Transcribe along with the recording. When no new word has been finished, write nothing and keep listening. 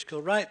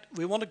Right,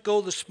 we want to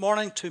go this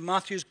morning to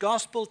Matthew's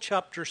Gospel,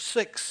 chapter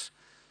 6.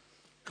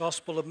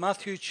 Gospel of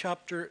Matthew,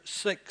 chapter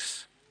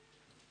 6.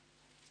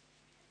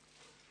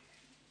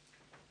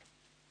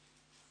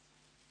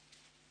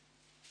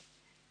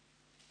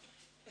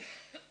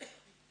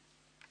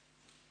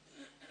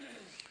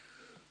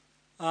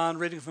 And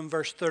reading from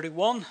verse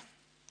 31.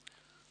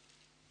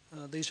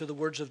 These are the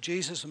words of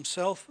Jesus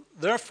himself.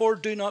 Therefore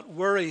do not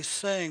worry,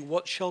 saying,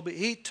 what shall we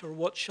eat, or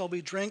what shall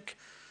we drink,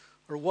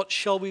 or what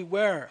shall we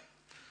wear?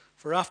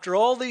 For after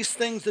all these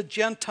things the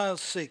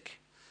Gentiles seek.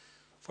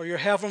 For your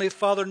heavenly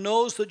Father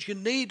knows that you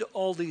need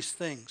all these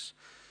things.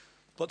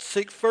 But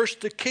seek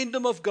first the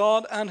kingdom of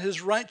God and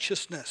his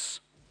righteousness,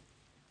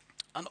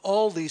 and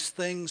all these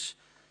things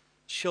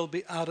shall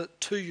be added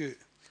to you.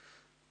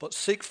 But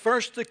seek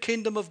first the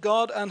kingdom of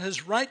God and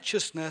his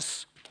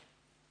righteousness,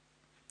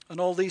 and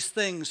all these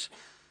things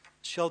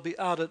shall be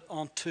added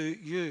unto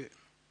you.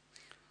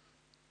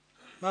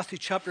 Matthew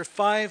chapter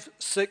 5,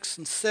 6,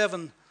 and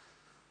 7.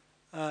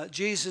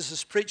 Jesus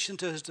is preaching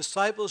to his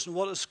disciples in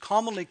what is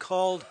commonly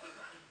called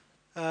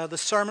the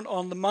Sermon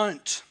on the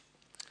Mount.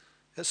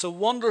 It's a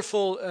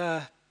wonderful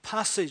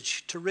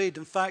passage to read.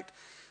 In fact,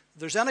 if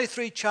there's any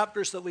three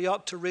chapters that we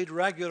ought to read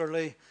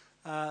regularly,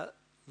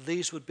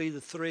 these would be the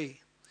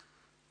three.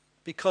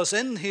 Because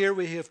in here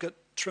we have got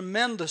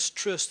tremendous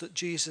truths that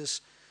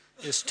Jesus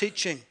is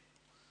teaching.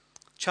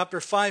 Chapter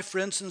 5, for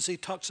instance, he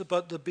talks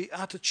about the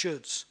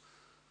Beatitudes,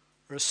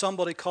 or as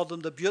somebody called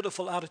them, the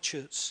beautiful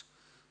attitudes.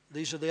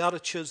 These are the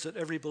attitudes that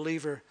every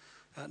believer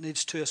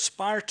needs to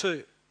aspire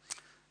to.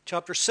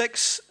 Chapter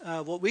 6,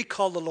 what we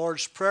call the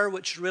Lord's Prayer,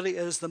 which really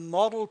is the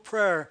model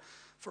prayer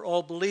for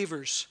all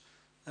believers,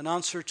 an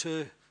answer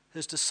to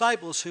his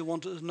disciples who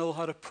wanted to know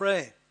how to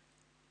pray.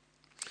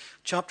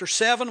 Chapter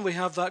 7, we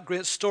have that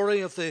great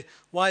story of the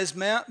wise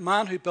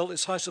man who built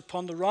his house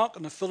upon the rock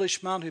and the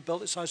foolish man who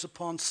built his house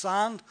upon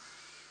sand,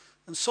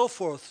 and so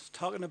forth,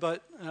 talking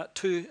about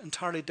two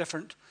entirely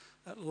different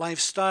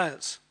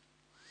lifestyles.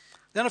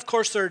 Then, of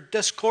course, there are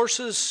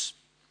discourses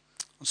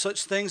on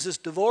such things as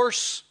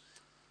divorce,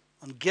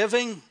 on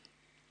giving,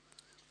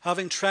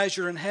 having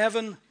treasure in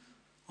heaven,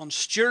 on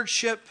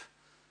stewardship,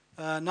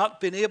 not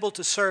being able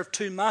to serve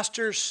two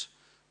masters,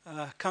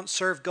 can't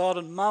serve God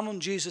and mammon,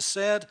 Jesus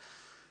said.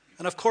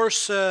 And, of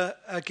course,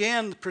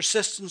 again,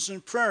 persistence in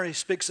prayer. He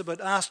speaks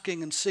about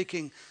asking and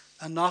seeking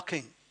and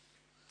knocking.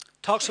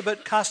 Talks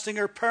about casting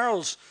our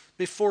pearls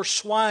before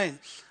swine,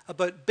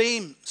 about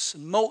beams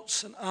and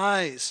motes and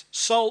eyes,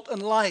 salt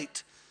and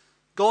light,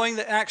 going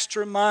the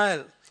extra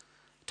mile.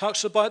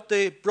 Talks about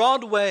the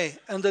broad way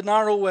and the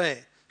narrow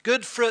way,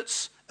 good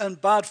fruits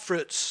and bad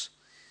fruits.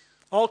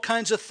 All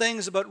kinds of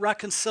things about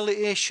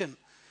reconciliation,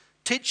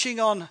 teaching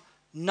on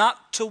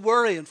not to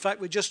worry. In fact,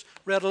 we just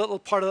read a little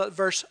part of that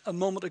verse a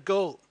moment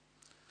ago.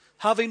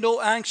 Having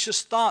no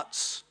anxious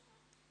thoughts,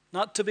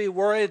 not to be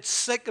worried,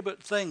 sick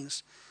about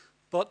things,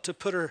 but to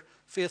put our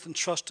faith and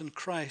trust in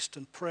Christ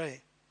and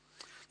pray.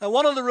 Now,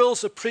 one of the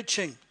rules of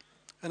preaching,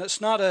 and it's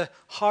not a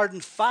hard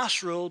and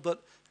fast rule,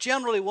 but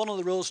generally one of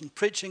the rules in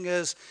preaching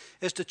is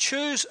to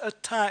choose a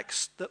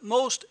text that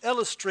most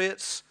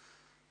illustrates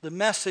the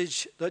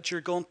message that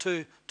you're going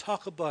to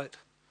talk about.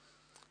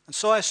 And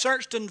so I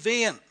searched in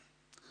vain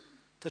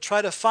to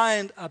try to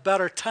find a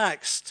better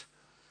text,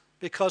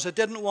 because I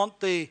didn't want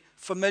the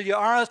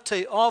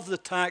familiarity of the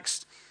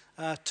text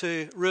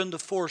to ruin the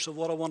force of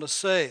what I want to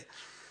say.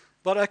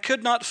 But I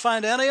could not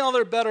find any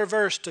other better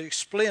verse to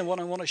explain what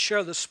I want to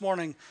share this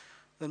morning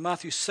than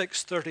Matthew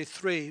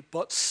 6:33.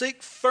 But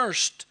seek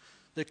first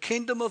the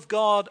kingdom of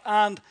God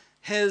and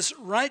his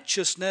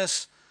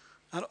righteousness,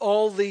 and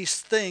all these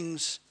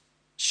things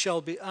shall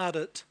be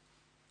added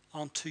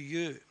unto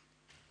you.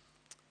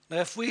 Now,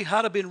 if we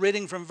had been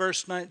reading from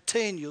verse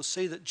 19, you'll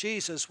see that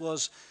Jesus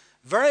was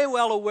very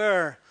well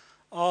aware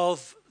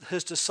of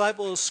his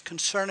disciples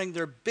concerning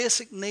their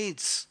basic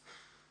needs,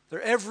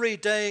 their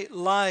everyday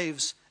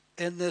lives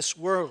in this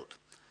world.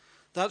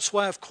 That's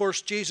why, of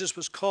course, Jesus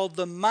was called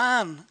the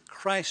man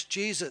Christ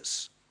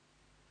Jesus.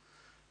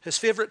 His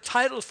favorite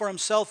title for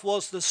himself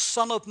was the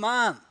Son of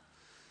Man.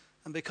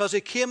 And because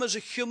he came as a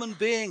human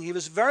being, he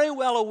was very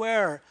well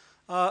aware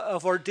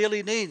of our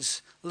daily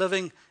needs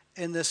living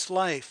in this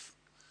life.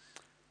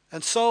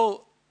 And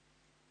so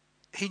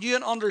he knew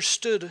and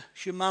understood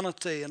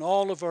humanity and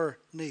all of our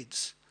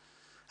needs.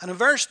 And in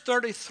verse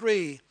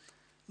 33,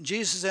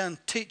 Jesus then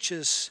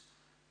teaches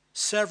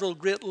several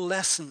great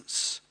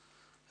lessons,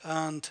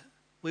 and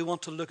we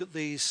want to look at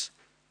these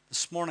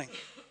this morning.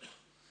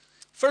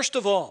 First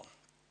of all,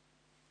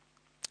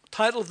 the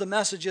title of the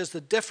message is The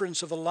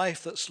Difference of a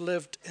Life That's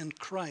Lived in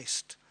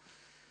Christ.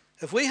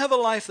 If we have a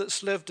life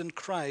that's lived in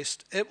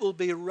Christ, it will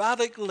be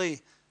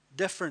radically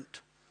different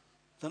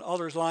than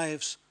others'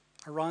 lives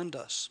around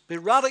us. Be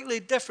radically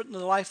different than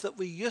the life that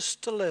we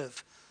used to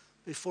live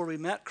before we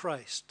met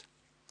Christ.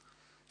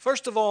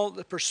 First of all,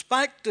 the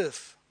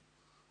perspective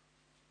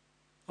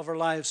of our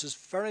lives is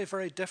very,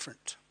 very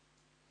different.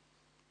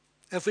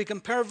 If we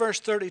compare verse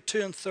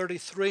 32 and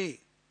 33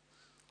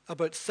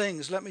 about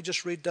things, let me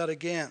just read that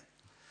again.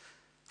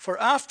 For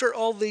after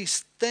all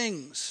these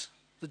things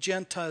the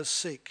Gentiles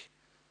seek.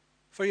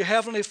 For your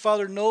heavenly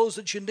Father knows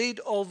that you need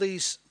all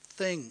these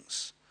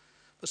things.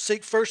 But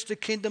seek first the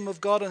kingdom of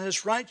God and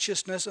his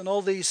righteousness, and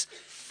all these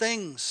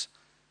things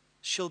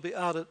shall be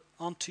added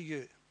unto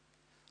you.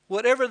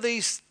 Whatever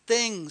these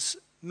things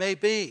may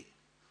be,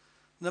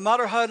 no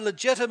matter how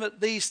legitimate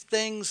these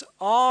things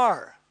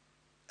are,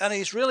 and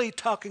he's really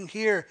talking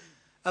here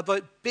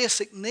about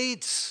basic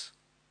needs,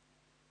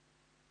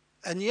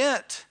 and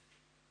yet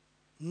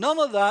none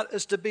of that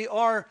is to be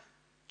our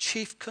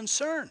chief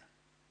concern.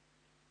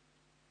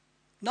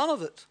 None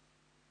of it.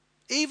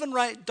 Even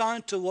right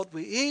down to what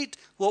we eat,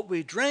 what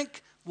we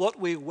drink, what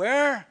we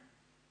wear.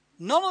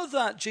 None of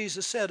that,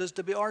 Jesus said, is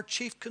to be our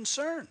chief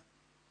concern.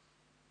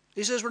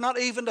 He says we're not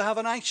even to have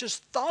an anxious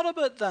thought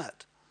about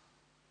that.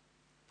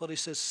 But he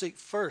says, seek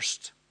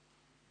first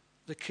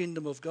the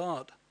kingdom of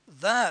God.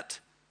 That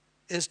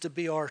is to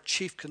be our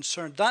chief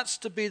concern. That's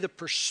to be the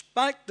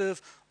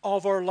perspective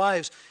of our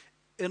lives.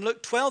 In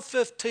Luke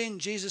 12:15,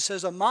 Jesus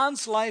says, a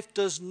man's life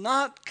does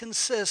not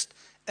consist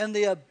in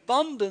the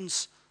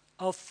abundance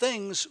of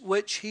things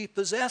which he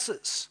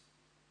possesses.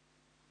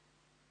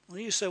 Well,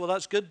 you say, well,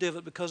 that's good,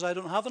 David, because I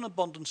don't have an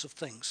abundance of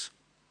things.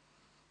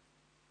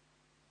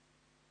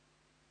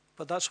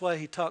 But that's why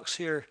he talks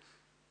here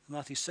in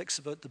Matthew 6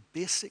 about the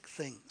basic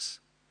things.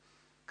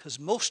 Because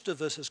most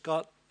of us has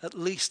got at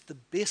least the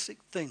basic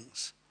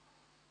things.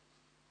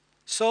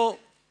 So,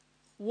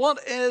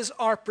 what is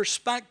our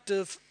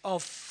perspective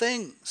of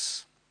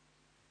things?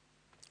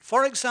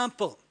 For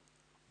example,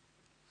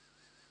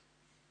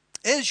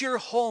 is your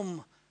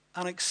home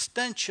an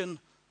extension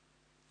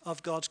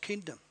of God's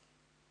kingdom?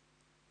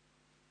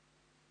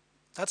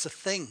 That's a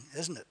thing,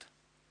 isn't it?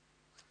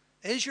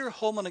 Is your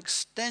home an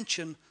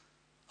extension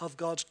of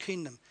God's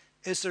kingdom?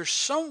 Is there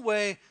some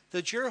way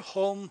that your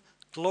home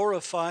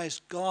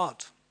glorifies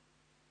God?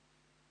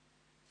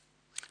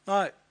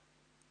 Now,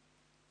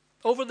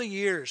 over the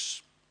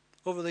years,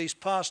 over these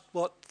past,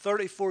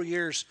 34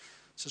 years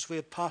since we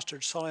have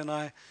pastored, Solly and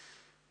I,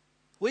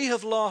 we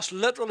have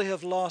literally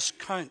lost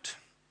count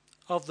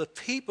of the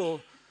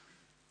people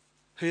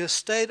who have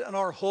stayed in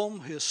our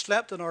home, who have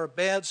slept in our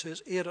beds, who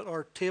have ate at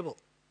our table.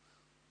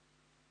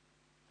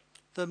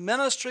 The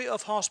ministry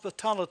of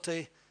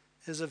hospitality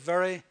is a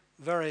very,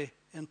 very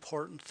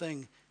important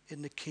thing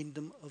in the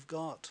kingdom of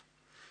God.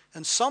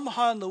 And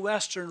somehow in the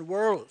Western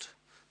world,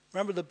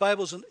 remember the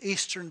Bible's an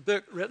Eastern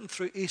book written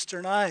through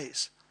Eastern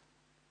eyes.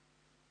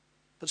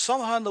 But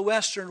somehow in the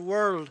Western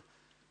world,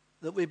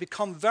 that we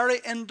become very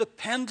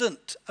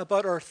independent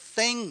about our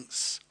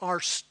things, our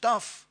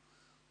stuff.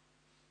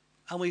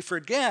 And we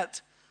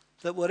forget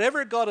that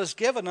whatever God has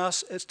given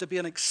us is to be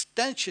an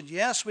extension.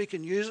 Yes, we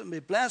can use it and be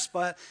blessed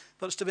by it,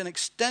 but it's to be an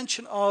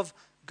extension of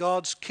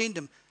God's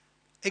kingdom.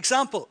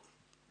 Example,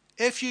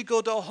 if you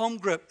go to a home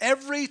group,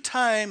 every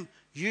time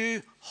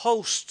you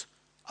host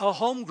a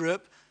home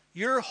group,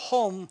 your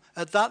home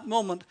at that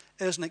moment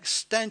is an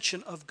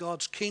extension of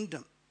God's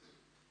kingdom.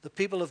 The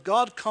people of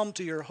God come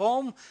to your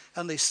home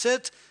and they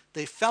sit,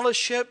 they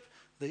fellowship,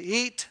 they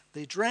eat,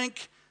 they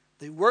drink,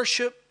 they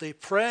worship, they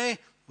pray.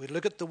 We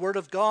look at the Word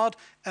of God,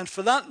 and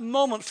for that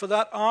moment, for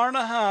that hour and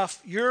a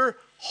half, your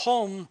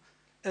home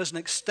is an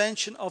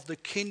extension of the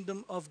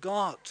kingdom of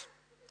God.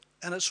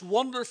 And it's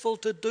wonderful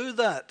to do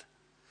that.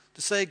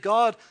 To say,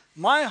 God,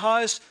 my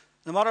house,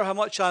 no matter how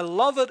much I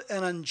love it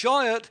and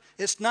enjoy it,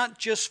 it's not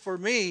just for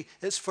me,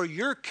 it's for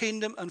your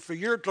kingdom and for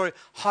your glory.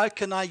 How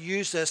can I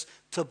use this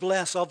to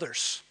bless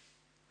others?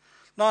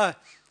 Now,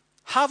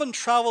 having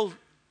traveled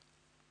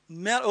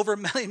over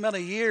many,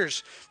 many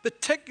years,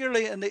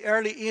 particularly in the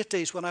early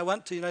 80s when I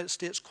went to the United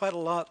States quite a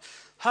lot,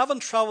 having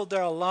traveled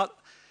there a lot,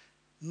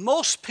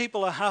 most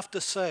people, I have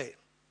to say,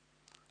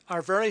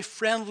 are very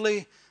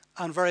friendly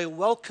and very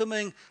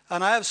welcoming,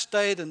 and I have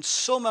stayed in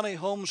so many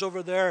homes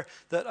over there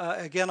that,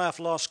 again,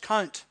 I've lost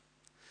count.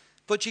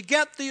 But you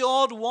get the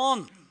odd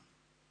one,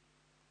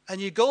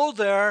 and you go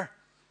there,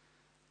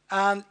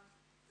 and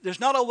there's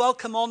not a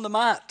welcome on the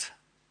mat.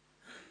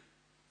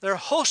 They're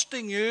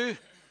hosting you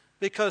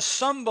because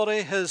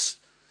somebody has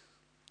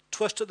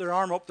twisted their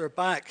arm up their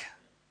back.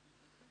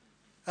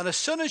 And as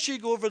soon as you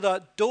go over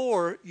that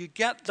door, you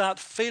get that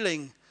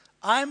feeling,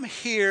 I'm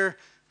here,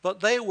 but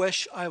they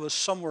wish I was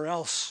somewhere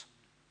else.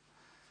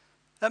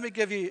 Let me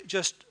give you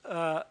just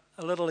a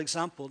little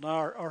example. Now,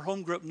 our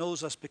home group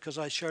knows this because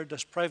I shared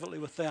this privately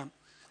with them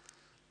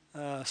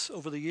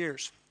over the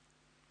years.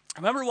 I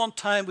remember one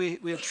time we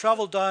had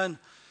traveled down,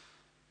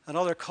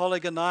 another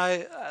colleague and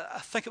I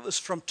think it was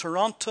from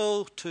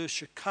Toronto to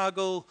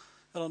Chicago,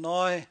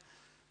 Illinois,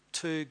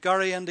 to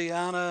Gary,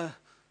 Indiana,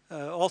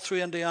 all through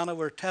Indiana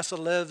where Tessa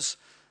lives,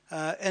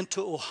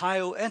 into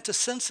Ohio, into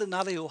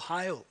Cincinnati,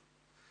 Ohio.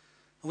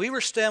 And we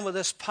were staying with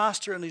this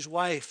pastor and his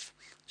wife.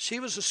 She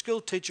was a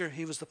school teacher,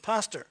 he was the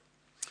pastor.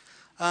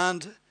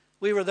 And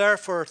we were there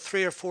for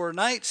 3 or 4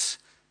 nights.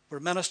 We're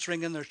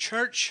ministering in their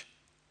church.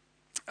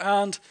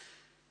 And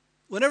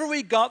whenever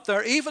we got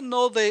there, even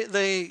though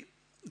they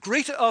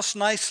greeted us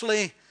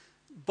nicely,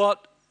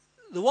 but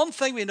the one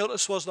thing we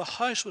noticed was the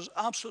house was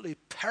absolutely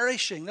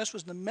perishing. This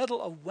was in the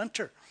middle of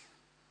winter.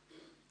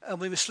 And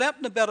when we slept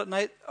in the bed at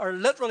night,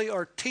 literally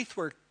our teeth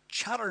were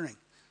chattering.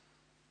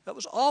 It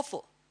was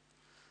awful.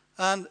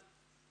 And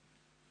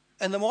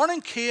in the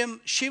morning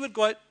came, she would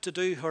go out to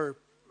do her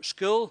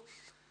school,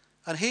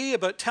 and he,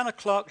 about 10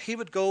 o'clock, he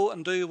would go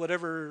and do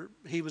whatever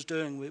he was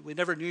doing. We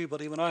never knew, but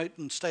he went out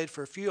and stayed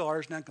for a few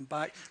hours and then come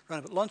back around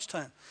about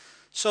lunchtime.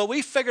 So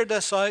we figured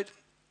this out,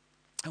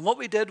 and what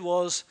we did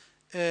was,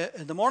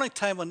 in the morning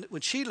time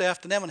when she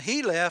left, and then when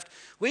he left,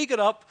 we got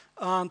up,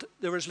 and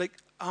there was like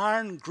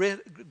iron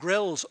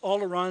grills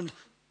all around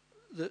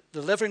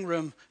the living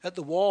room at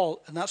the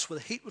wall, and that's where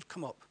the heat would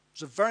come up.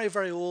 It was a very,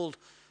 very old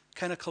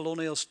kind of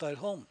colonial style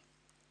home.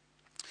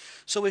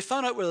 So we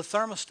found out where the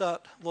thermostat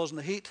was in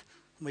the heat,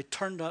 and we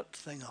turned that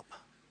thing up.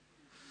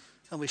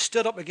 And we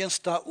stood up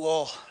against that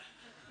wall.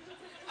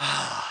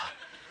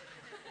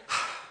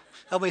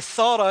 And we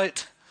thawed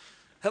out.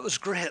 It was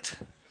great.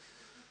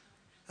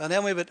 And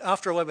then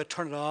after a while, we'd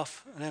turn it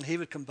off, and then he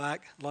would come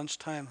back,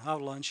 lunchtime, have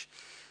lunch.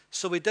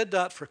 So we did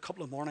that for a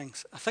couple of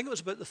mornings. I think it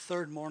was about the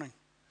third morning.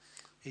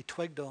 He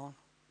twigged on.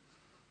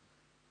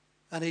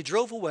 And he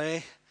drove away.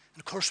 And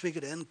of course, we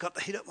got in, got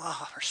the heat up.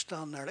 We're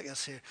standing there like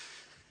this here.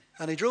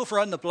 And he drove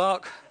around the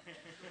block.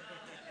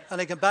 And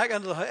he came back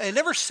into the house. He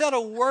never said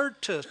a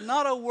word to us,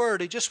 not a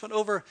word. He just went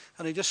over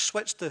and he just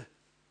switched the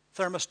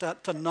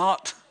thermostat to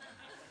not.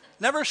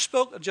 Never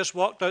spoke, and just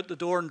walked out the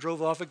door and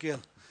drove off again.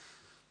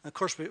 And of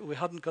course, we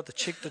hadn't got the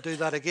cheek to do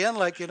that again.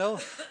 It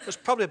was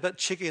probably a bit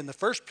cheeky in the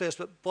first place,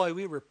 but boy,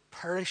 we were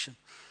perishing.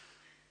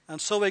 And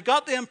so we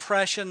got the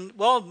impression,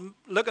 well,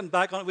 looking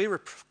back on it, we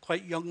were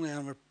quite young then.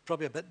 We were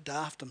probably a bit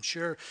daft, I'm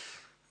sure.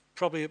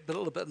 Probably a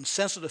little bit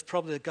insensitive.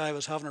 Probably the guy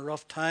was having a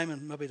rough time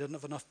and maybe didn't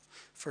have enough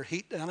for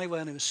heat anyway,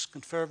 and he was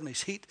conserving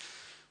his heat.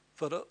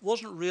 But it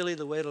wasn't really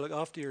the way to look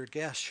after your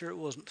guests. Sure it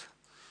wasn't.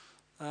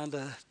 And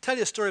tell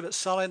you a story about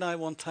Sally and I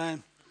one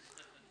time,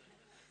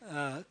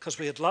 because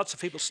we had lots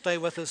of people stay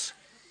with us.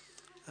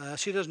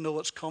 She doesn't know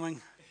what's coming,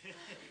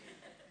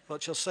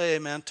 but she'll say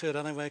amen to it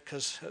anyway,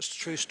 because it's a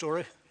true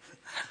story.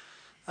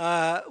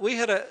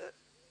 There's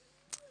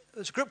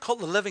a group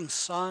called The Living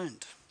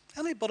Sound.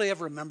 Anybody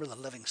ever remember The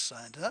Living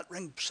Sound? That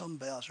rings some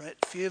bells, right?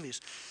 A few of you.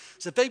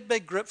 It's a big,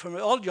 big group from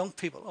all young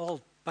people,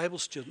 all Bible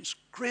students,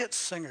 great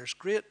singers,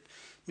 great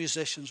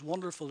musicians,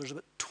 wonderful. There's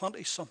about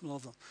 20-something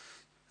of them.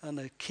 And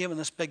they came in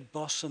this big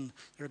bus, and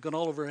they're going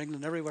all over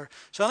England, everywhere.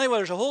 So anyway,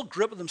 there's a whole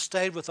group of them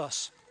stayed with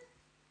us.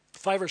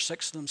 5 or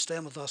 6 of them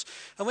staying with us.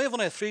 And we have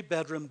only a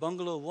 3-bedroom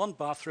bungalow, 1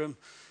 bathroom.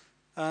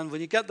 And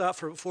when you get that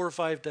for 4 or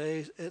 5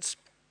 days, it's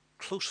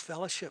close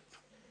fellowship.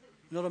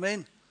 You know what I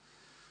mean?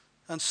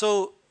 And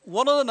so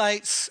one of the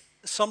nights,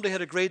 somebody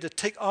had agreed to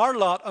take our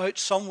lot out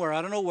somewhere.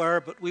 I don't know where,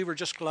 but we were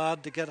just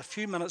glad to get a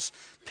few minutes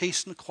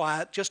peace and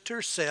quiet just to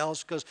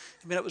ourselves, because,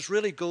 it was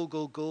really go,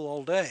 go, go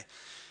all day.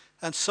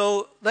 And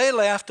so they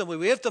left, and we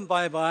waved them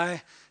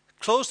bye-bye,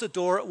 closed the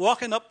door,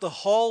 walking up the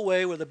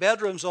hallway where the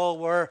bedrooms all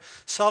were.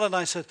 Sally and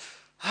I said,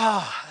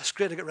 it's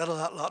great to get rid of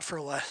that lot for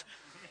a while.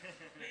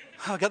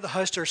 I'll get the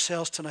house to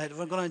ourselves tonight.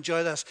 We're going to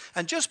enjoy this.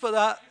 And just by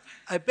that,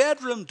 a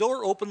bedroom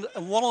door opened,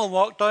 and one of them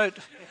walked out,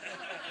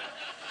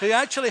 who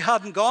actually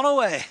hadn't gone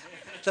away,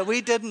 that we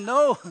didn't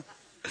know.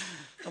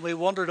 And we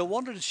wondered, I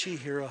wonder did she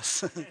hear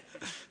us? And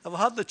we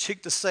had the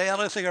cheek to say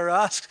anything or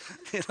ask,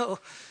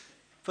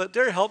 But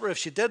dear help her, if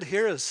she did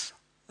hear us,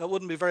 that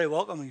wouldn't be very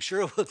welcoming.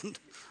 Sure it wouldn't.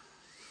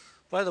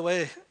 By the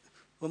way,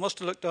 we must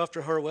have looked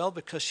after her well,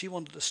 because she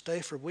wanted to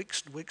stay for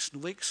weeks and weeks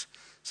and weeks.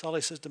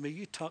 Sally says to me,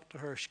 you talk to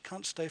her. She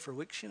can't stay for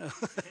weeks,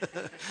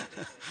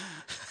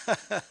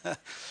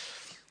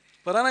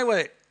 But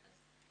anyway,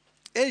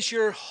 is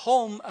your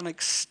home an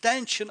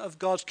extension of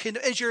God's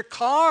kingdom? Is your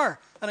car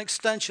an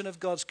extension of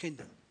God's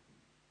kingdom?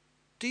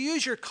 Do you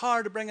use your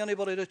car to bring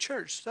anybody to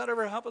church? Has that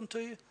ever happened to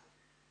you?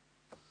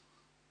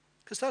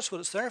 Because that's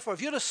what it's there for.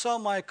 If you'd have saw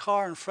my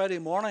car on Friday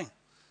morning,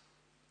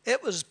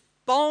 it was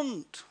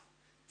bunged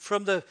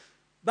from the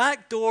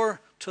back door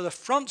to the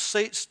front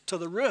seats to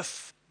the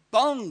roof,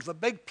 bunged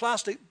with big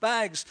plastic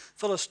bags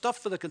full of stuff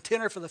for the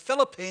container for the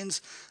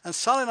Philippines. And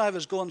Sally and I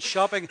was going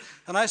shopping,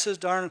 and I says,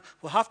 Darren,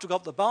 we'll have to go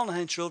up the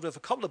Ballynahinch Road. We have a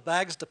couple of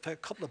bags to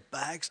pick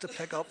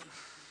up.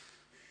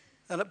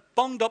 And it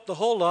bunged up the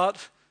whole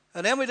lot.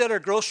 And then we did our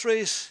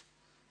groceries,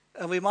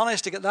 and we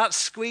managed to get that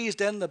squeezed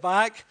in the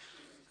back.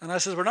 And I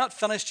says, we're not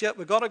finished yet.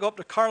 We've got to go up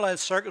to Carlisle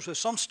Circus with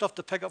some stuff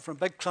to pick up from a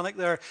big clinic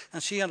there.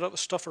 And she ended up with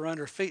stuff around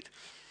her feet.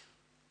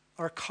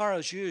 Our car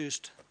is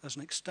used as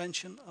an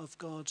extension of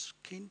God's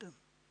kingdom.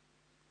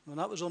 And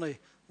that was only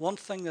one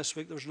thing this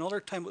week. There was another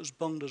time it was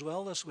bunged as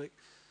well this week.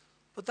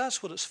 But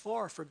that's what it's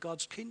for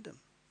God's kingdom.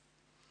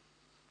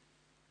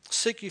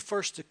 Seek ye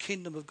first the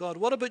kingdom of God.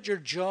 What about your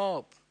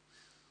job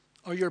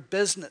or your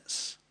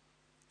business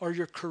or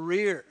your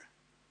career?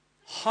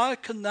 How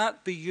can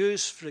that be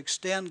used to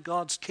extend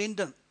God's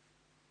kingdom?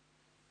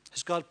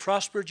 Has God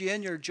prospered you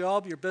in your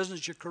job, your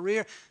business, your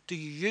career? Do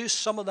you use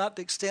some of that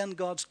to extend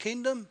God's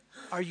kingdom?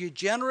 Are you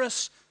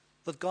generous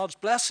with God's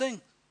blessing?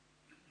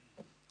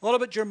 What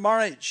about your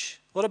marriage?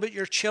 What about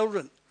your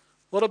children?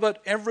 What about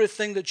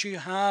everything that you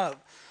have?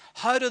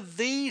 How do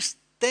these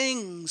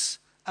things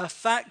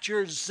affect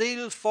your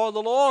zeal for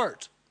the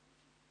Lord?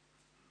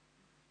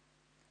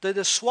 Do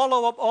they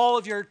swallow up all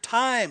of your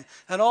time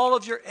and all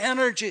of your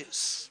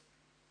energies?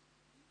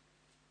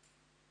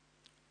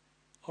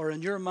 Or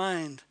in your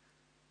mind,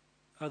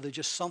 are they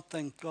just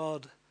something,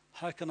 God,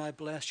 how can I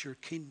bless your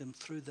kingdom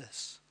through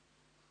this?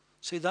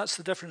 See, that's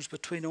the difference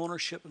between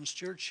ownership and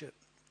stewardship.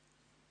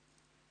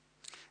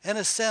 In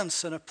a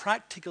sense, in a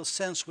practical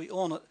sense, we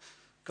own it.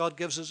 God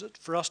gives us it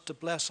for us to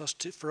bless us,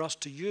 for us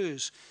to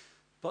use.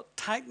 But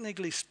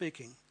technically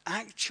speaking,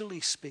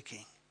 actually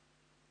speaking,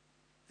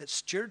 it's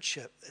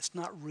stewardship. It's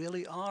not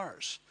really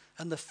ours.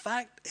 And the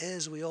fact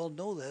is, we all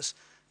know this,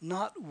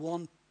 not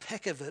one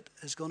peck of it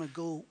is going to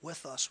go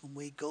with us when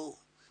we go.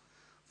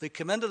 We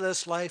come into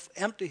this life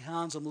empty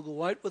hands and we'll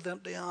go out with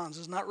empty hands.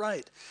 Isn't that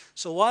right?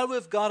 So while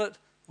we've got it,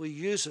 we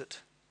use it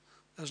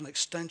as an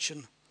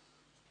extension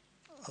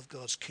of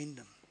God's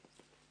kingdom.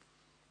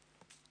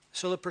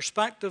 So the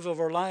perspective of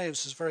our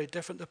lives is very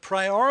different. The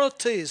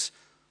priorities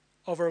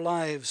of our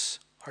lives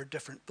are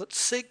different. But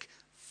seek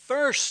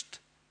first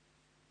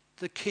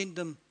the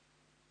kingdom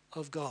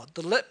of God.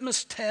 The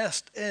litmus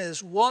test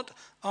is, what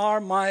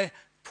are my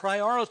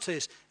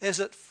priorities? Is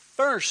it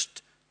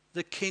first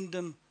the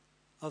kingdom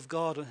of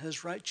God and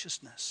his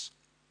righteousness?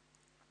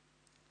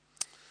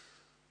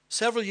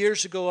 Several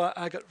years ago,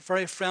 I got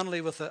very friendly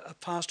with a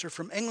pastor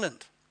from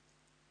England.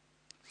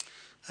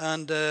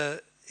 And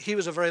he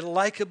was a very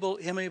likable,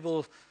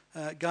 amiable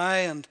guy,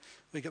 and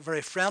we got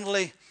very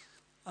friendly.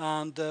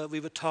 And we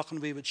would talk and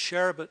we would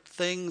share about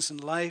things in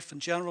life and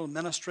general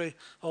ministry,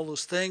 all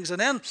those things. And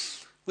then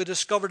we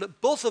discovered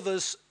that both of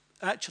us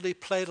actually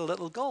played a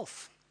little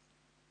golf.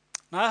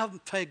 Now, I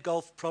haven't played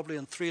golf probably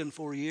in 3 and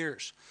 4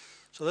 years.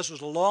 So this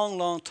was a long,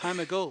 long time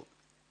ago.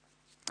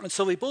 And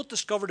so we both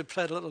discovered and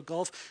played a little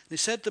golf. And he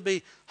said to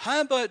me, how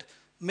about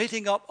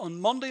meeting up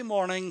on Monday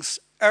mornings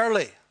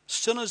early, as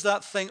soon as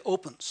that thing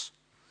opens?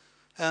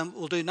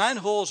 We'll do 9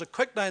 holes, a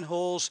quick 9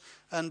 holes,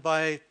 and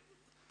by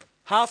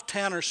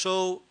 10:30 or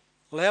so,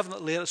 11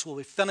 at latest, we'll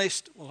be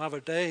finished. We'll have our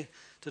day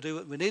to do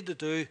what we need to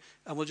do,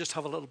 and we'll just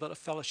have a little bit of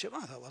fellowship.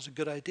 I thought that was a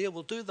good idea.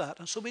 We'll do that.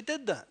 And so we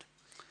did that.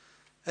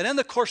 And in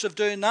the course of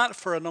doing that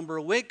for a number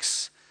of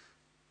weeks,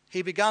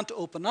 he began to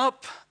open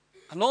up.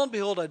 And lo and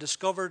behold, I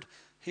discovered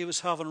he was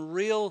having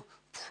real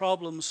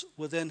problems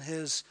within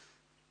his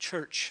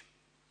church.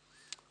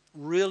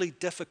 Really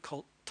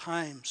difficult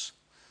times.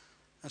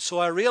 And so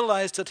I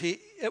realized that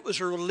it was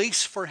a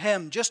release for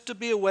him just to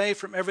be away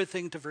from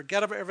everything, to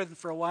forget about everything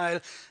for a while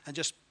and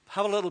just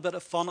have a little bit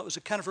of fun. It was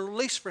a kind of a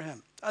release for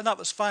him. And that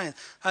was fine.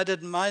 I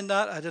didn't mind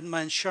that. I didn't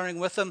mind sharing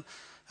with him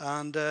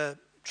and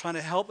trying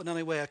to help in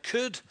any way I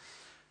could.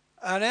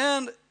 And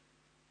then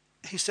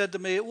he said to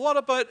me, what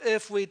about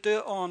if we do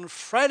it on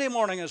Friday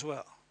morning as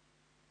well?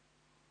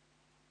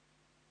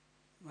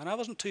 And I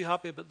wasn't too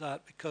happy about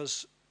that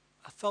because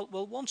I felt,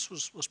 well, once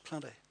was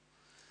plenty.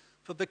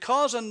 But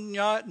because I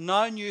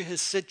now knew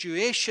his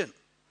situation,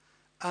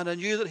 and I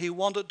knew that he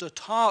wanted to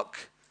talk,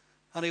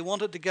 and he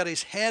wanted to get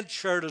his head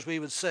shared, as we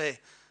would say,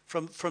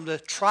 from the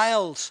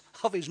trials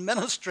of his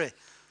ministry,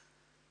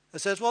 I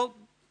says, well,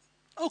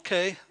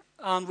 okay.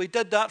 And we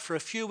did that for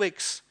a few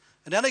weeks.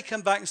 And then he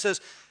came back and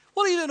says,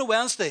 what are you doing on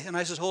Wednesday? And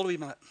I says, hold a wee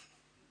minute.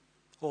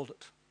 Hold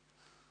it.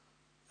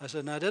 I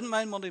said, no, I didn't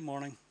mind Monday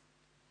morning.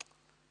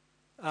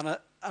 And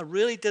I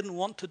really didn't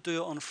want to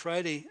do it on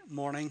Friday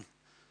morning.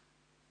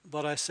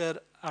 But I said,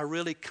 I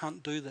really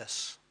can't do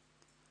this.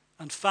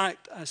 In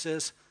fact, I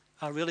says,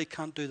 I really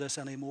can't do this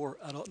anymore,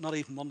 not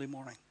even Monday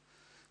morning.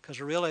 Because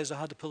I realized I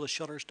had to pull the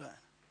shutters down.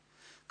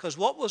 Because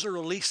what was a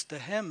release to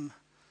him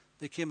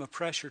became a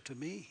pressure to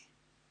me.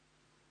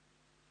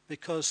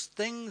 Because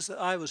things that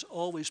I was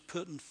always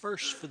putting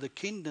first for the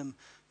kingdom,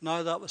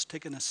 now that was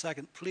taking a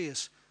second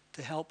place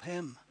to help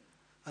him.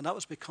 And that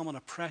was becoming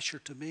a pressure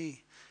to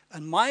me.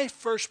 And my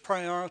first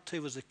priority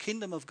was the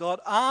kingdom of God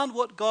and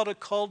what God had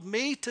called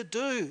me to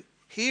do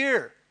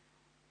here.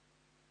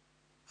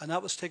 And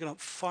that was taking up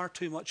far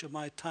too much of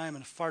my time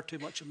and far too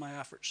much of my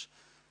efforts.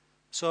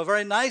 So I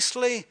very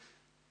nicely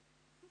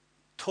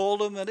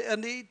told him,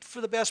 and he,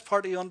 for the best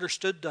part, he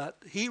understood that.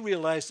 He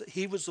realized that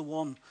he was the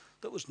one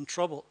that was in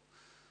trouble.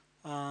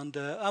 And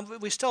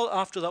we still,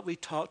 after that, we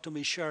talked and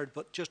we shared,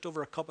 but just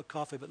over a cup of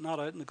coffee, but not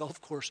out in the golf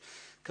course,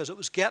 because it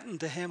was getting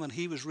to him, and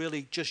he was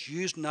really just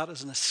using that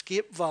as an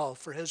escape valve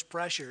for his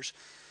pressures.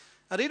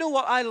 And you know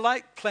what? I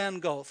liked playing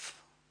golf.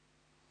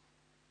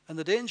 And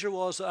the danger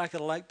was that I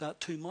could have liked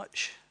that too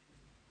much.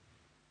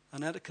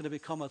 And then it could have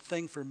become a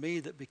thing for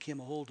me that became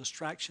a whole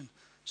distraction.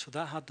 So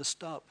that had to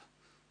stop.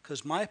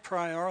 Because my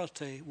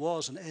priority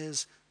was and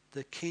is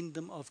the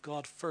kingdom of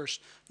God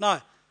first.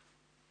 Now,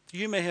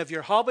 you may have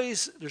your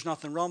hobbies. There's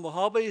nothing wrong with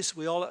hobbies.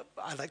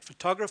 I like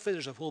photography.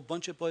 There's a whole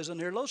bunch of boys in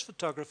here who loves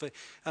photography.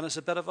 And it's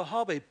a bit of a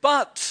hobby.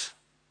 But,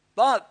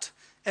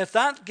 if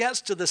that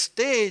gets to the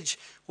stage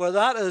where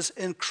that is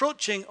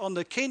encroaching on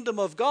the kingdom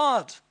of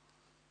God,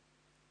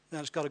 then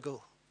it's got to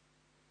go.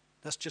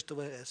 That's just the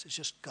way it is. It's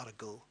just got to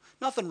go.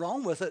 Nothing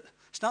wrong with it.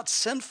 It's not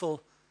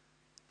sinful.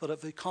 But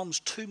if it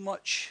becomes too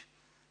much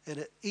and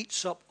it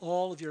eats up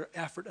all of your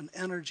effort and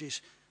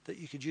energies that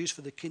you could use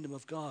for the kingdom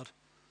of God,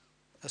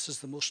 this is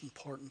the most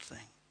important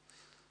thing.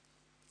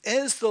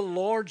 Is the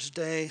Lord's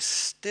Day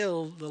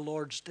still the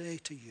Lord's Day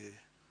to you?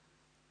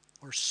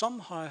 Or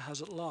somehow has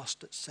it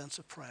lost its sense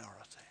of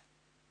priority?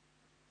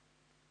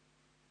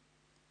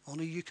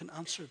 Only you can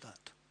answer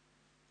that.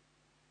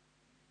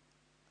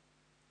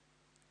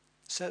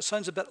 So it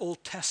sounds a bit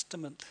Old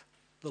Testament,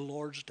 the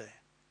Lord's Day.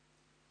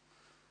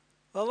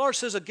 Well, the Lord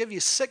says, I'll give you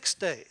 6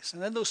 days.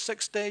 And in those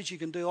 6 days, you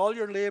can do all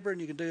your labor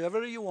and you can do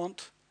whatever you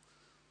want.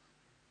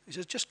 He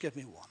says, just give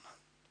me one.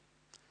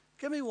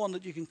 Give me one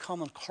that you can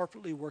come and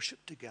corporately worship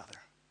together.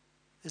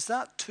 Is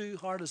that too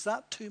hard? Is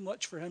that too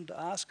much for him to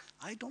ask?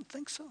 I don't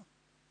think so.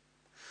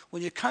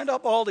 When you count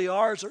up all the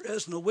hours there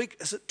is in a week,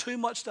 is it too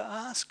much to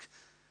ask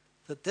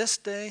that this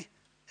day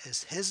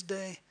is his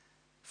day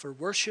for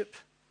worship,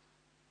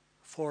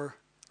 for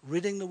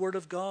reading the Word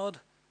of God?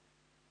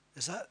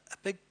 Is that a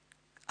big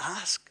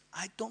ask?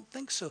 I don't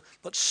think so.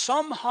 But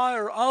somehow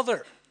or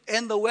other,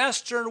 in the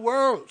Western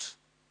world,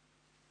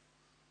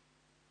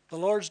 the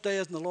Lord's Day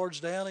isn't the Lord's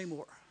Day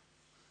anymore.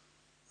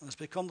 And it's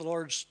become the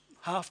Lord's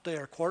half day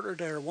or quarter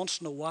day or once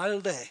in a while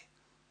day.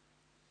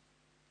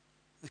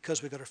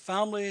 Because we've got our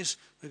families,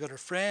 we've got our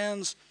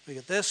friends, we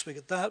get this, we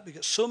get that, we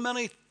get so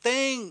many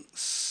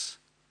things.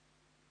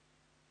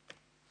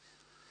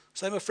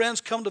 Say, my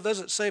friends come to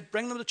visit, say,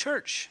 bring them to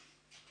church.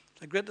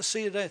 Say, great to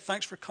see you today,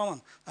 thanks for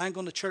coming. I'm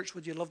going to church,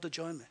 would you love to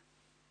join me?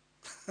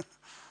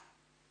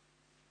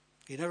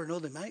 You never know,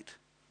 they might.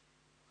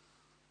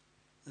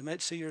 They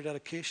might see your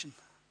dedication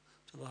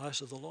to the house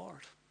of the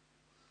Lord.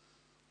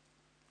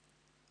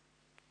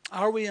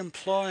 Are we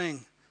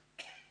employing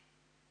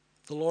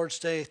the Lord's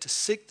Day to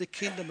seek the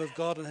kingdom of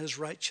God and his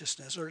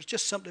righteousness, or it's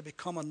just simply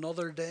become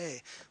another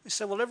day? We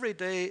say, well, every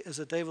day is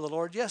a day with the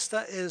Lord. Yes,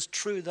 that is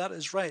true, that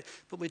is right,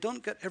 but we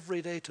don't get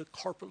every day to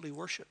corporately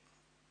worship.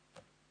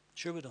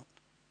 Sure we don't.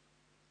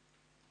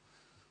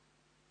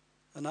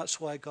 And that's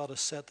why God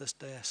has set this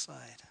day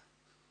aside.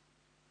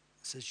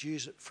 He says,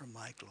 use it for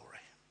my glory.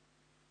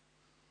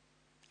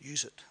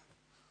 Use it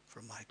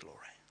for my glory.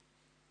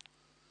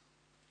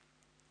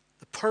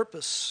 The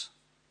purpose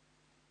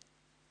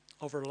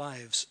of our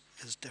lives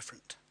is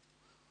different.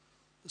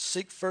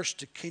 Seek first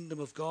the kingdom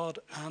of God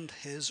and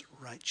his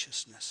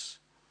righteousness.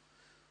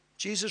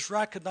 Jesus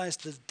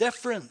recognized the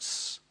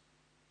difference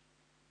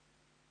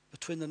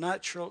between the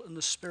natural and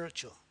the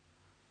spiritual,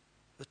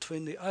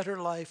 between the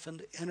outer life and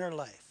the inner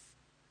life,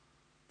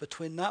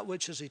 between that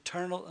which is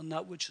eternal and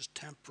that which is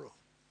temporal.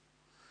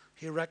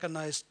 He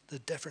recognized the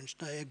difference.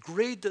 Now, he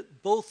agreed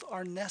that both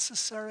are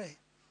necessary.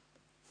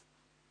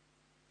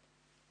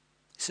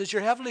 He says,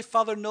 your heavenly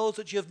Father knows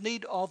that you have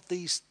need of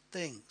these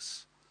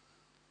things.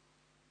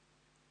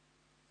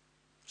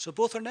 So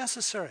both are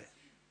necessary.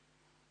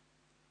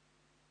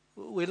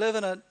 We live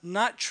in a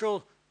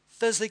natural,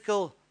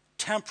 physical,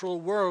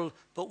 temporal world,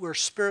 but we're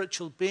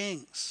spiritual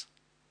beings.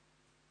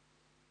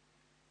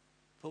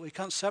 But we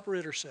can't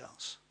separate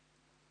ourselves.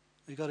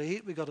 We've got to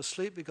eat, we've got to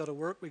sleep, we've got to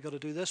work, we've got to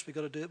do this, we've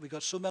got to do it. We've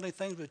got so many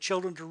things. We have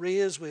children to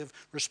raise, we have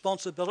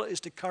responsibilities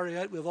to carry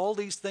out. We have all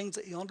these things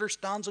that he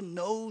understands and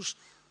knows.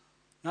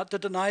 Not to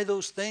deny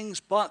those things,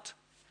 but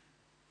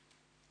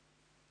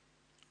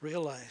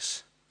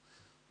realize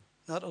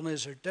not only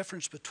is there a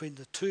difference between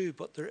the two,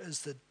 but there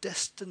is the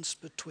distance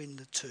between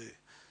the two.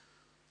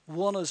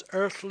 One is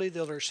earthly,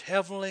 the other is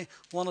heavenly.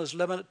 One is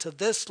limited to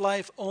this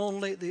life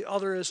only, the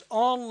other is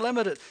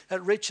unlimited.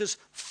 It reaches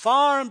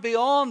far and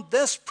beyond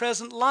this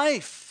present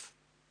life.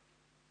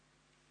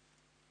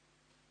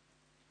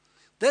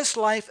 This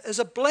life is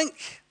a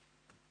blink,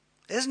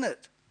 isn't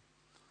it?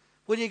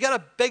 When you get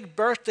a big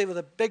birthday with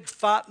a big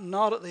fat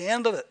knot at the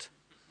end of it,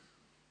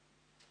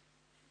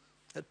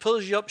 it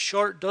pulls you up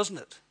short, doesn't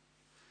it?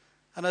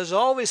 And as I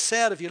always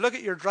said, if you look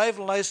at your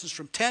driving license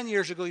from 10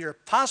 years ago, your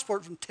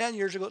passport from 10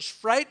 years ago, it's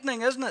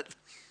frightening, isn't it?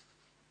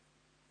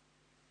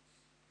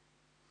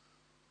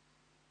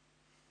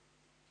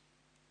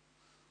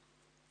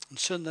 And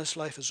soon this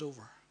life is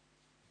over.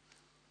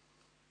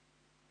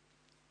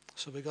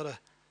 So we've got to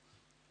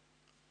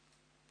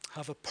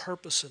have a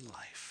purpose in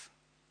life.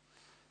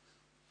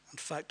 In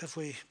fact, if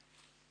we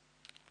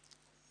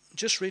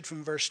just read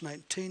from verse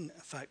 19, in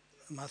fact,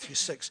 Matthew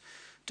 6,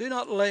 do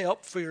not lay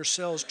up for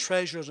yourselves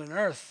treasures on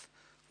earth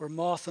where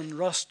moth and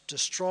rust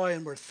destroy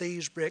and where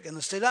thieves break in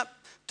and steal. That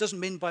doesn't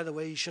mean, by the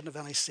way, you shouldn't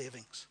have any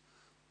savings.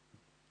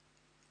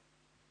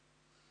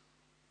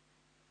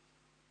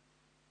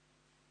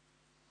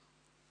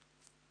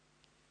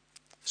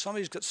 If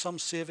somebody's got some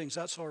savings,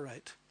 that's all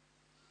right.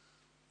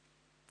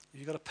 If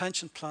you've got a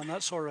pension plan,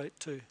 that's all right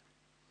too.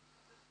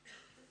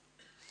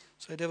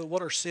 Say, David,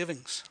 what are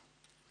savings?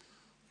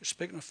 You're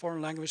speaking a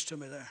foreign language to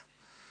me there.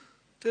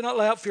 Do not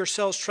lay up for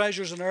yourselves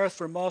treasures on earth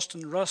where moth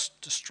and rust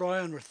destroy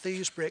and where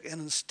thieves break in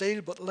and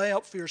steal, but lay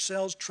up for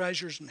yourselves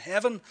treasures in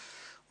heaven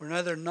where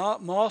neither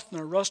moth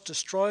nor rust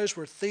destroys,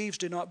 where thieves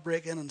do not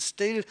break in and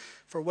steal.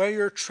 For where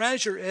your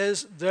treasure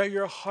is, there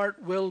your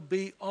heart will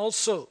be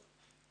also.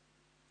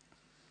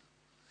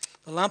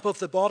 The lamp of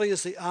the body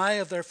is the eye.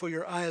 If therefore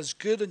your eye is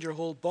good, and your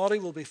whole body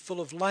will be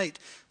full of light.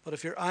 But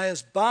if your eye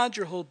is bad,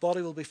 your whole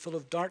body will be full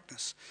of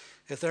darkness.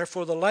 If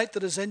therefore the light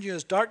that is in you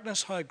is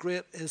darkness, how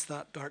great is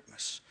that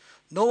darkness?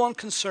 No one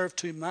can serve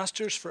two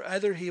masters, for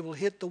either he will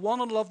hate the one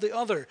and love the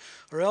other,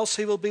 or else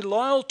he will be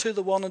loyal to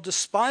the one and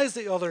despise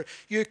the other.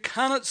 You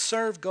cannot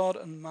serve God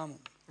and mammon,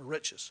 or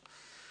riches.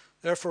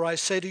 Therefore I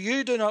say to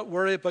you, do not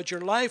worry about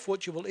your life,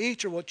 what you will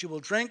eat or what you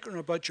will drink, or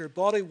about your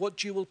body,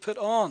 what you will put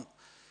on.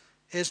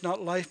 Is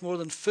not life more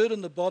than food,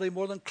 and the body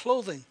more than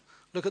clothing?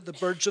 Look at the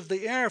birds of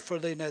the air, for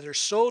they neither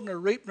sow nor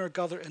reap nor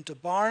gather into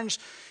barns,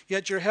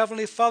 yet your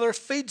heavenly Father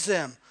feeds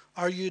them.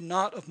 Are you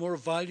not of more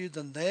value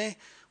than they?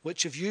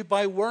 Which of you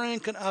by worrying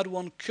can add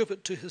 1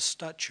 cubit to his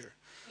stature?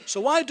 So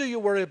why do you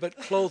worry about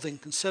clothing?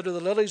 Consider the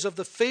lilies of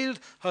the field,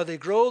 how they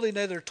grow, they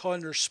neither toil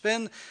nor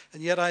spin.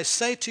 And yet I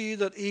say to you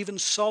that even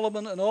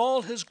Solomon in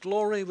all his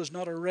glory was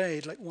not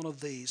arrayed like one of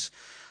these.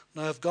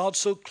 Now if God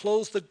so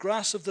clothes the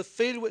grass of the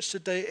field, which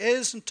today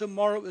is and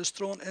tomorrow is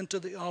thrown into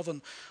the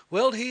oven,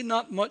 will he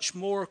not much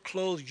more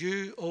clothe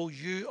you, O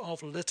you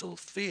of little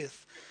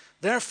faith?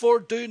 Therefore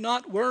do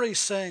not worry,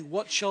 saying,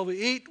 what shall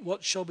we eat,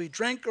 what shall we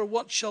drink, or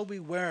what shall we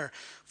wear?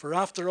 For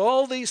after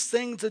all these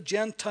things the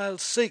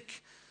Gentiles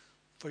seek.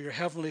 For your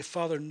heavenly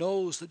Father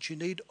knows that you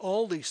need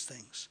all these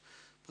things.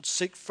 But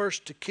seek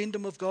first the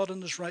kingdom of God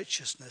and his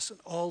righteousness, and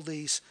all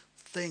these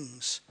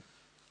things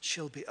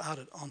shall be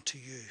added unto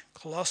you.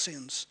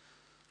 Colossians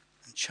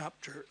in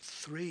chapter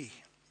 3.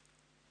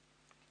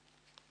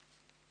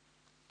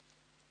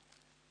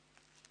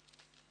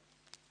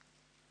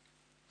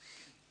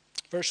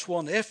 Verse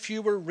 1, if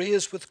you were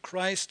raised with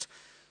Christ,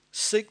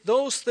 seek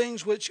those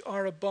things which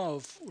are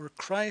above, where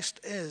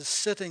Christ is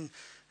sitting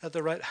at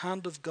the right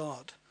hand of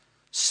God.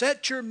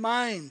 Set your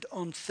mind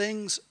on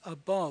things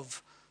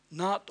above,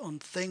 not on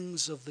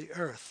things of the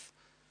earth.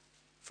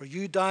 For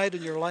you died,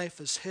 and your life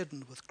is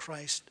hidden with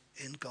Christ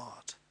in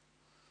God.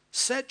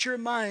 Set your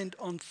mind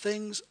on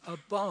things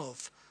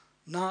above,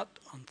 not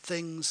on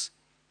things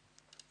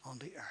on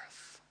the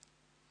earth.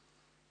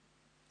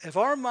 If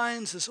our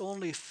minds is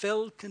only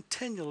filled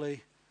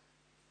continually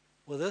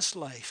with this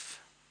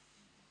life,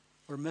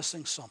 we're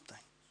missing something.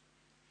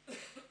 We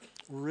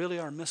really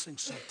are missing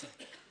something.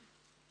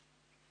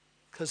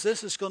 Because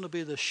this is going to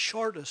be the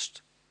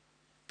shortest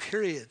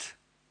period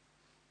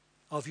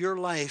of your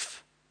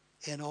life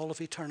in all of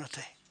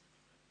eternity.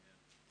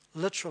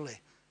 Literally,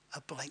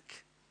 a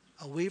blink,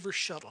 a weaver's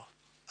shuttle,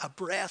 a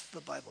breath, the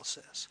Bible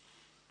says.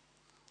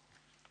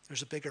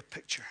 There's a bigger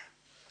picture.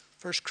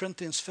 1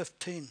 Corinthians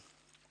 15.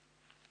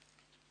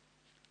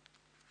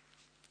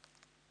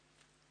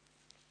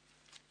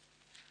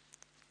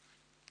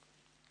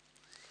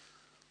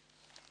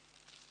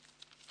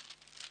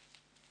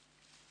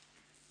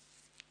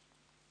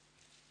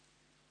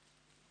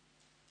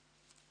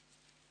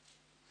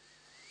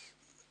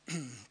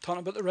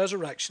 Talking about the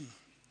resurrection.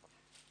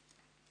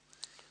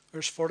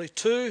 Verse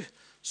 42,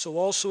 so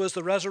also is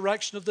the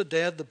resurrection of the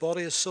dead. The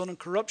body is sown in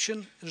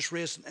corruption, it is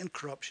raised in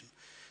incorruption.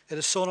 It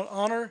is sown in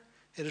honor,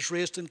 it is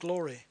raised in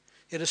glory.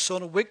 It is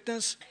sown in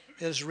weakness,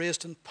 it is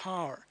raised in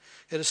power.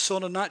 It is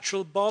sown a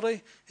natural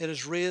body, it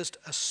is raised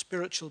a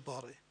spiritual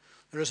body.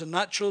 There is a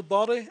natural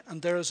body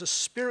and there is a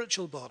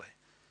spiritual body.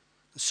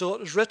 And so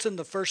it is written,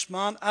 the first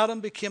man,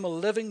 Adam, became a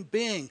living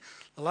being.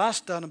 The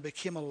last Adam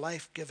became a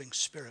life-giving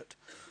spirit.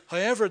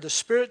 However, the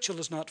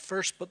spiritual is not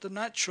first, but the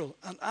natural,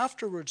 and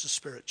afterwards the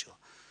spiritual.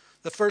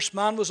 The first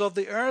man was of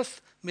the earth,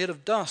 made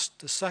of dust.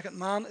 The second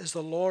man is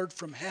the Lord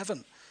from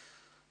heaven.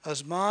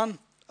 As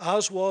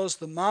was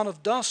the man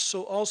of dust,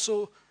 so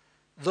also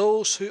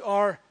those who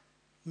are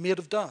made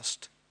of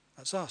dust.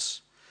 That's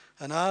us.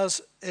 And as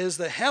is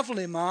the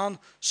heavenly man,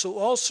 so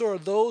also are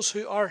those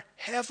who are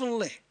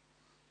heavenly.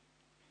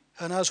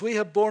 And as we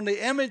have borne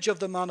the image of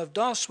the man of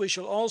dust, we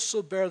shall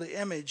also bear the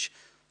image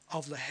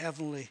of the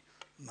heavenly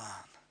man.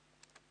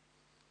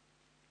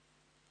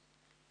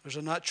 There's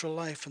a natural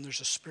life and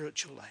there's a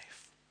spiritual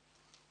life.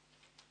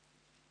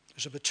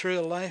 There's a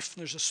material life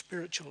and there's a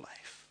spiritual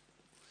life.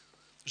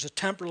 There's a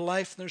temporal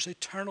life and there's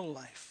eternal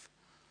life.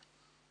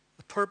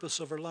 The purpose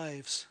of our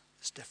lives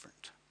is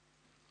different.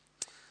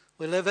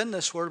 We live in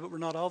this world, but we're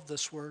not of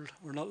this world.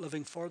 We're not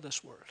living for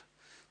this world.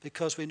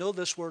 Because we know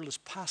this world is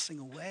passing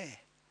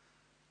away.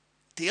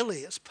 Daily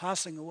it's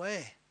passing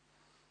away.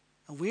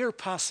 And we are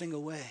passing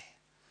away.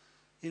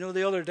 You know,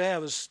 the other day I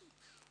was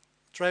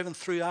driving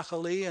through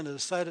Achilea and I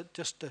decided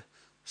just to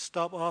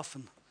stop off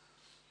and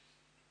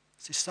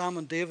see Sam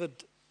and David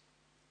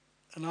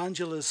and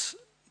Angela's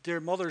dear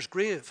mother's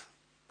grave.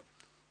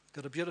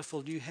 Got a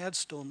beautiful new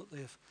headstone that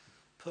they've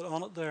put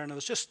on it there. And I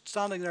was just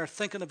standing there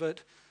thinking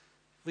about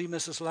wee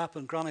Mrs.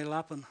 Lappin, Granny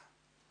Lappin,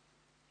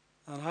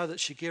 and how that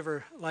she gave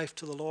her life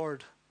to the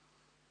Lord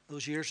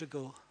those years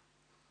ago.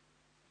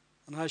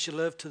 And how she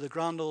lived to the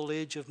grand old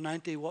age of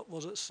 90, what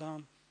was it,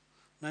 Sam?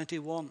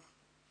 91.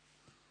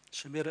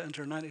 She made it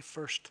into her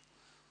 91st.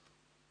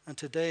 And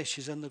today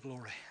she's in the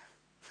glory.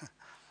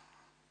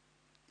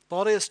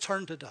 Body is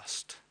turned to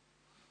dust,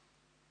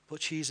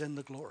 but she's in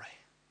the glory.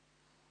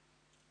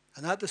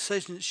 And that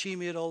decision that she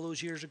made all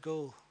those years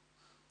ago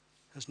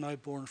has now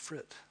borne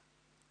fruit.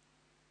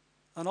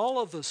 And all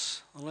of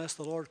us, unless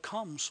the Lord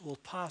comes, will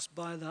pass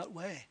by that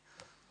way.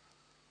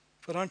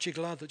 But aren't you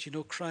glad that you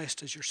know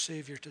Christ as your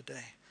Savior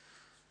today?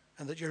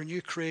 And that you're a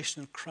new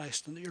creation in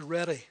Christ, and that you're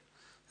ready.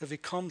 If he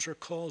comes or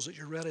calls, that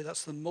you're ready.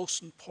 That's the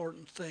most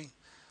important thing.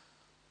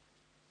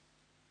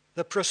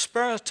 The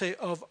prosperity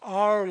of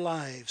our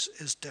lives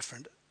is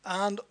different.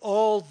 And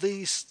all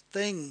these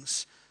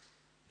things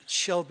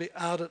shall be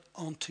added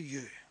unto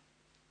you.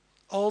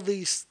 All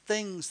these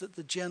things that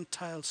the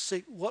Gentiles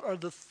seek. What are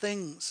the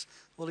things?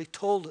 Well, he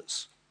told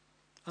us.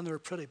 And they were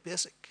pretty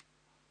basic.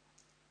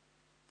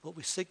 But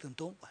we seek them,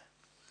 don't we?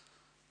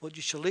 What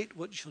you shall eat,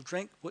 what you shall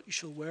drink, what you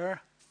shall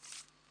wear.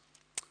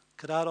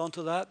 Could add on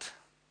to that,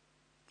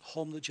 the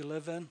home that you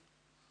live in.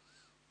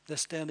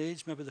 This day and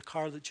age, maybe the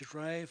car that you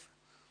drive.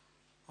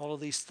 All of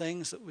these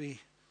things that we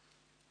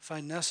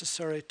find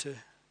necessary to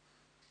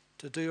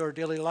do our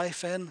daily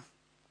life in.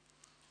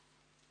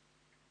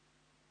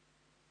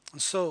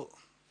 And so,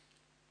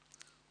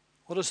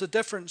 what is the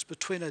difference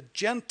between a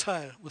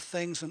Gentile with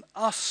things and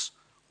us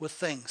with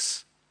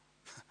things?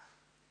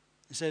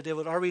 You say,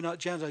 David, are we not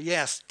Gentiles?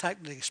 Yes,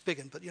 technically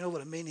speaking, but you know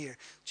what I mean here.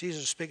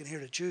 Jesus is speaking here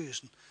to Jews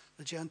and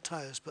the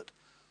Gentiles, but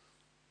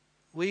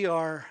we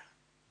are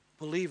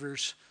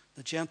believers.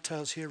 The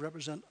Gentiles here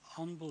represent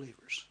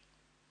unbelievers.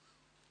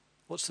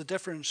 What's the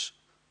difference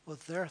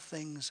with their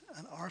things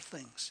and our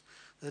things?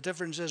 The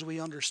difference is we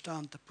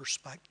understand the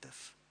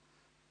perspective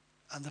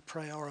and the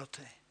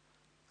priority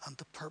and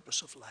the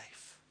purpose of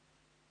life.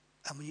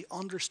 And when you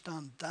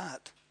understand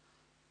that,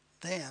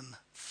 then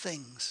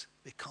things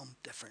become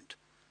different.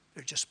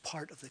 They're just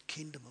part of the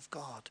kingdom of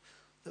God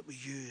that we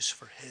use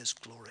for his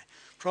glory.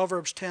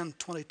 Proverbs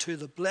 10:22,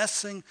 the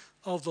blessing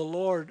of the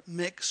Lord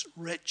makes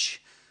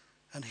rich,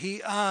 and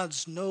he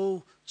adds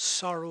no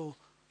sorrow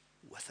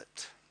with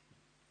it.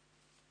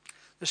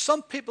 There's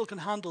some people can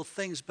handle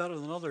things better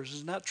than others.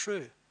 Isn't that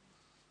true?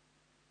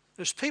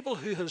 There's people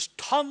who has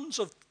tons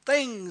of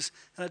things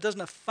and it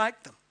doesn't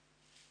affect them.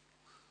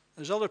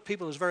 There's other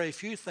people who has very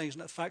few things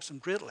and it affects them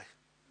greatly.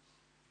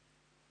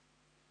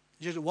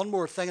 There's usually one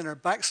more thing and they're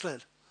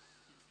backslid.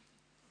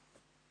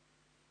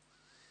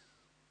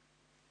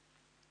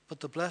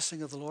 But the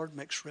blessing of the Lord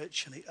makes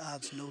rich and he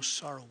adds no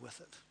sorrow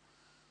with it.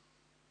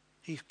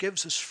 He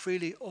gives us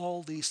freely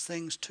all these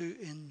things to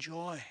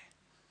enjoy.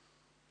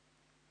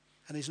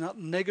 And he's not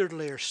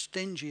niggardly or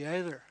stingy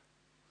either.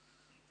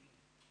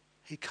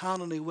 He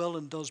can and he will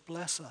and does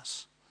bless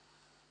us.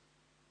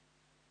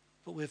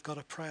 But we've got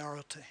a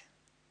priority.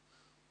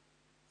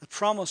 The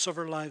promise of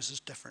our lives is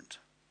different.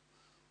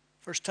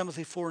 1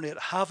 Timothy 4:8,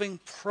 having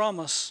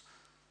promise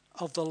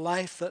of the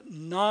life that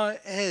now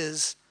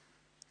is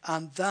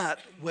and that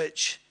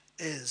which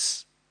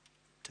is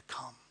to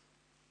come.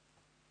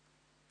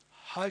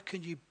 How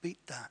can you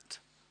beat that?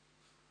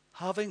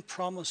 Having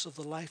promise of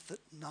the life that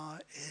now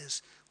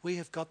is. We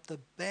have got the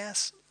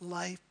best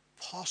life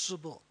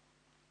possible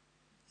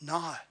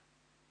now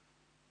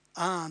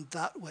and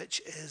that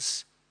which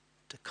is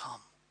to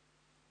come.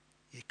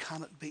 You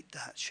cannot beat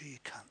that. Sure you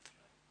can't.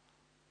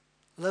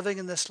 Living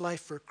in this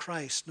life for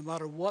Christ, no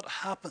matter what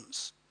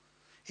happens,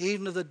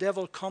 even if the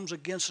devil comes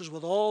against us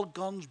with all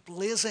guns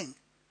blazing,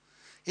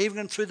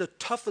 even through the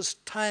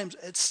toughest times,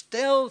 it's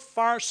still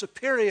far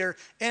superior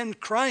in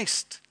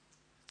Christ.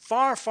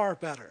 Far, far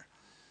better.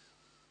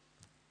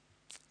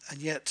 And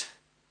yet,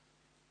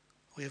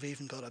 we have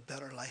even got a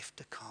better life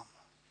to come.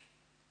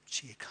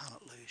 So you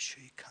cannot lose.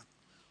 Sure you can't.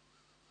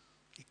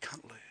 You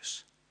can't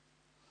lose.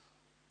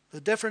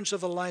 The difference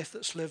of a life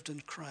that's lived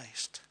in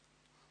Christ.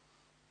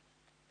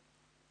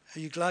 Are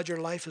you glad your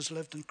life is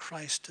lived in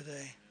Christ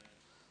today?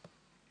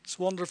 It's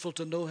wonderful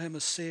to know him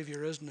as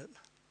Savior, isn't it?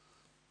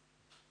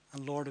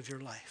 And Lord of your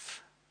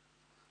life.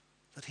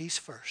 That he's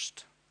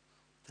first.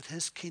 That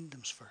his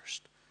kingdom's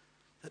first.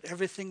 That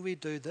everything we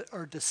do, that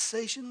our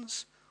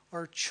decisions,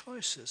 our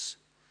choices,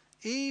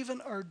 even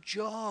our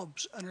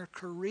jobs and our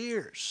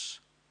careers,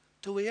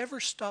 do we ever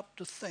stop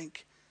to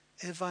think,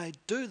 if I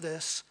do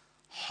this,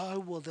 how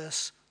will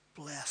this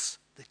bless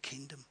the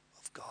kingdom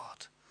of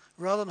God?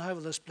 Rather than how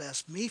will this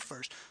bless me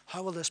first,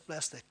 how will this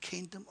bless the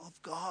kingdom of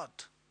God?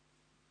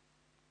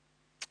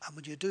 And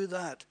when you do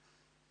that,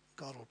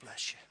 God will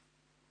bless you.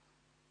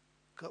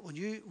 God,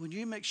 when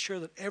you make sure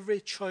that every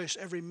choice,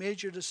 every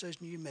major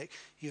decision you make,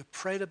 you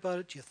prayed about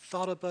it, you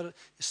thought about it,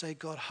 you say,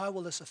 God, how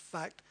will this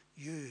affect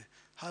you?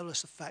 How will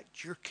this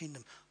affect your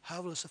kingdom?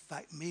 How will this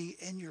affect me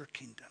in your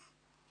kingdom?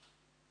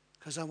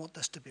 Because I want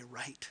this to be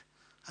right.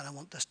 And I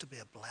want this to be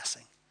a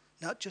blessing.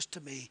 Not just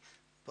to me,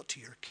 but to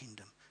your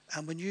kingdom.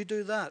 And when you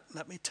do that,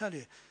 let me tell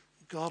you,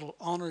 God will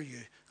honor you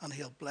and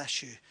he'll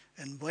bless you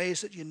in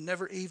ways that you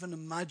never even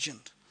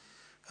imagined.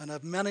 And I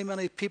have many,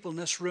 many people in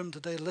this room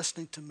today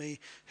listening to me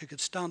who could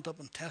stand up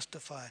and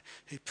testify,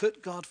 who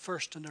put God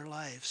first in their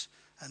lives,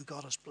 and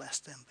God has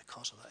blessed them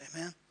because of that.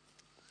 Amen?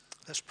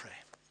 Let's pray.